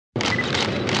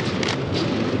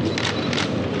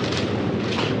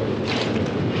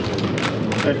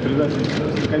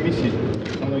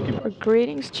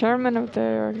Greetings, Chairman of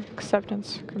the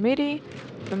Acceptance Committee.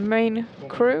 The main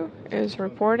crew is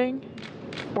reporting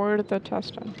for the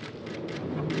testing.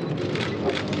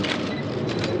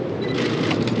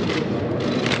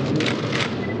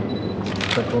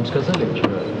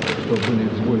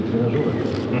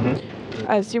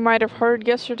 As you might have heard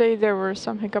yesterday, there were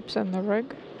some hiccups in the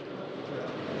rig.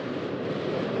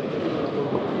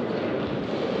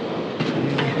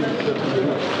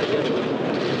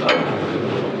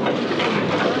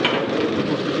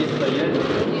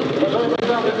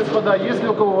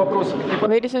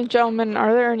 Ladies and gentlemen,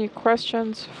 are there any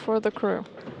questions for the crew?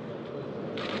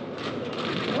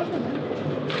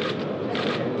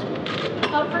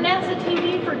 For NASA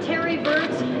TV, for Terry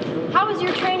Virts, how has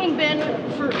your training been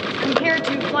compared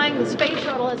to flying the space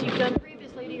shuttle as you've done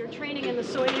previously to your training in the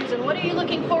Soyuz, and what are you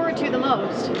looking forward to the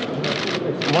most?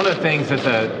 One of the things as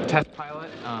a test pilot,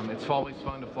 it's always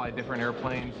fun to fly different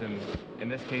airplanes, and in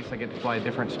this case I get to fly a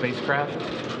different spacecraft.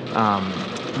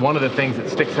 One of the things that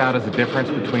sticks out as a difference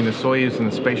between the Soyuz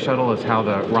and the space shuttle is how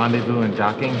the rendezvous and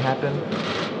docking happen.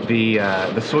 The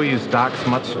Soyuz docks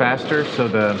much faster, so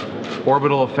the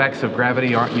orbital effects of gravity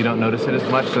you don't notice it as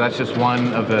much, so that's just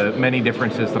one of the many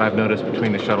differences that I've noticed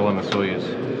between the shuttle and the Soyuz.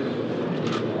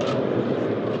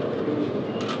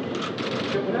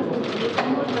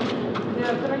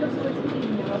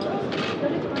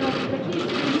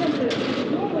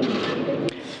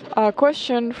 A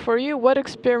question for you: what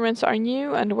experiments are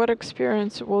new and what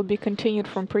experiments will be continued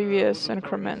from previous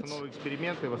increments?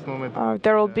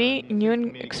 There will be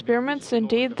new experiments.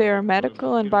 Indeed, they are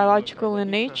medical and biological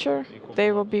in nature.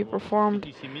 They will be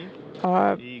performed.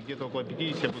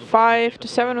 5 to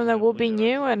 7 of them will be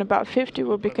new, and about 50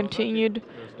 will be continued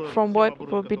from what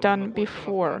will be done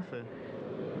before.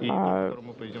 And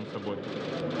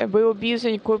we will be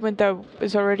using equipment that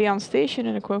is already on station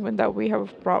and equipment that we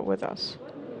have brought with us.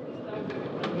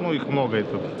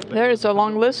 There is a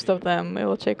long list of them. It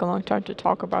will take a long time to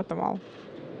talk about them all.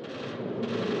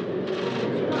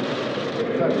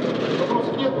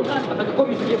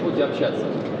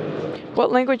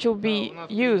 What language will be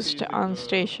used on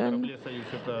station?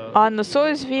 On the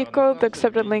Soyuz vehicle, the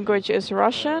accepted language is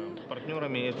Russian.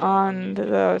 On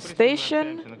the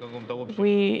station,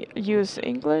 we use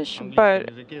English, but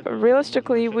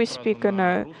realistically, we speak in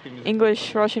an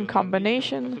English-Russian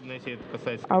combination.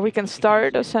 We can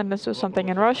start a sentence with something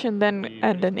in Russian, then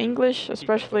end in English,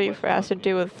 especially if it has to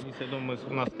do with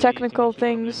technical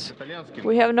things.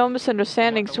 We have no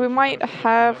misunderstandings. We might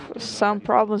have some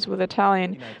problems with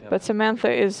Italian, but Samantha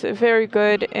is very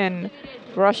good in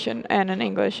Russian and in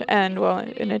English, and well,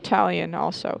 in Italian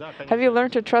also. Have you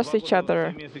learned to trust each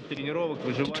other?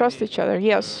 To trust each other,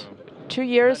 yes. 2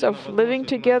 years of living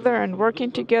together and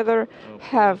working together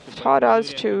have taught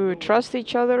us to trust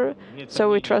each other, so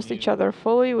we trust each other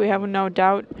fully. We have no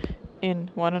doubt in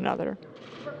one another.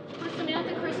 For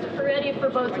Samantha Cristoforetti for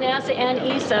both NASA and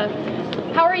ESA,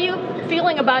 how are you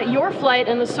feeling about your flight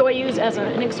in the Soyuz as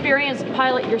an experienced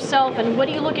pilot yourself, and what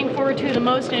are you looking forward to the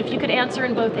most? And if you could answer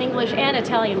in both English and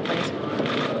Italian, please.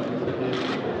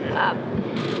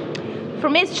 For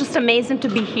me, it's just amazing to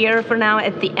be here for now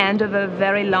at the end of a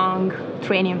very long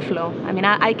training flow. I mean,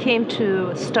 I came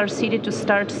to Star City to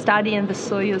start studying the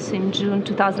Soyuz in June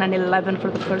 2011 for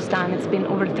the first time. It's been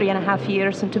over 3.5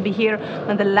 years, and to be here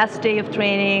on the last day of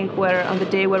training, on the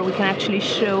day where we can actually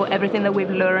show everything that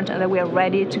we've learned and that we are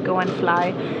ready to go and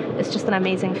fly, it's just an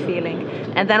amazing feeling.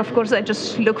 And then, of course, I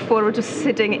just look forward to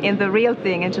sitting in the real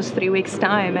thing in just 3 weeks'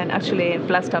 time and actually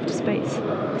blast off to space.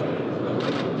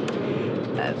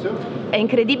 È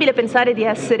incredibile pensare di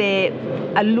essere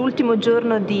all'ultimo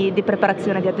giorno di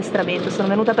preparazione, di addestramento. Sono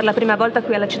venuta per la prima volta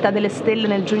qui alla Città delle Stelle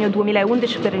nel giugno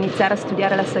 2011 per iniziare a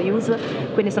studiare la Soyuz,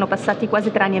 quindi sono passati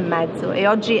quasi 3 anni e mezzo, e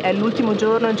oggi è l'ultimo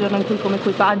giorno, il giorno in cui come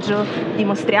equipaggio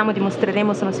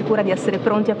dimostreremo, sono sicura, di essere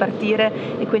pronti a partire,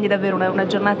 e quindi davvero una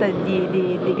giornata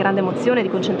di grande emozione, di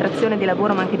concentrazione, di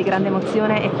lavoro, ma anche di grande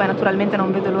emozione, e poi naturalmente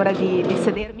non vedo l'ora di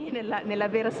sedermi nella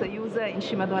vera Soyuz in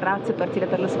cima ad un razzo e partire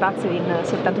per lo spazio in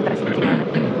soltanto 3 settimane.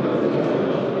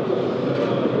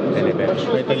 Bene, bene.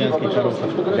 Italianski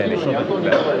bene.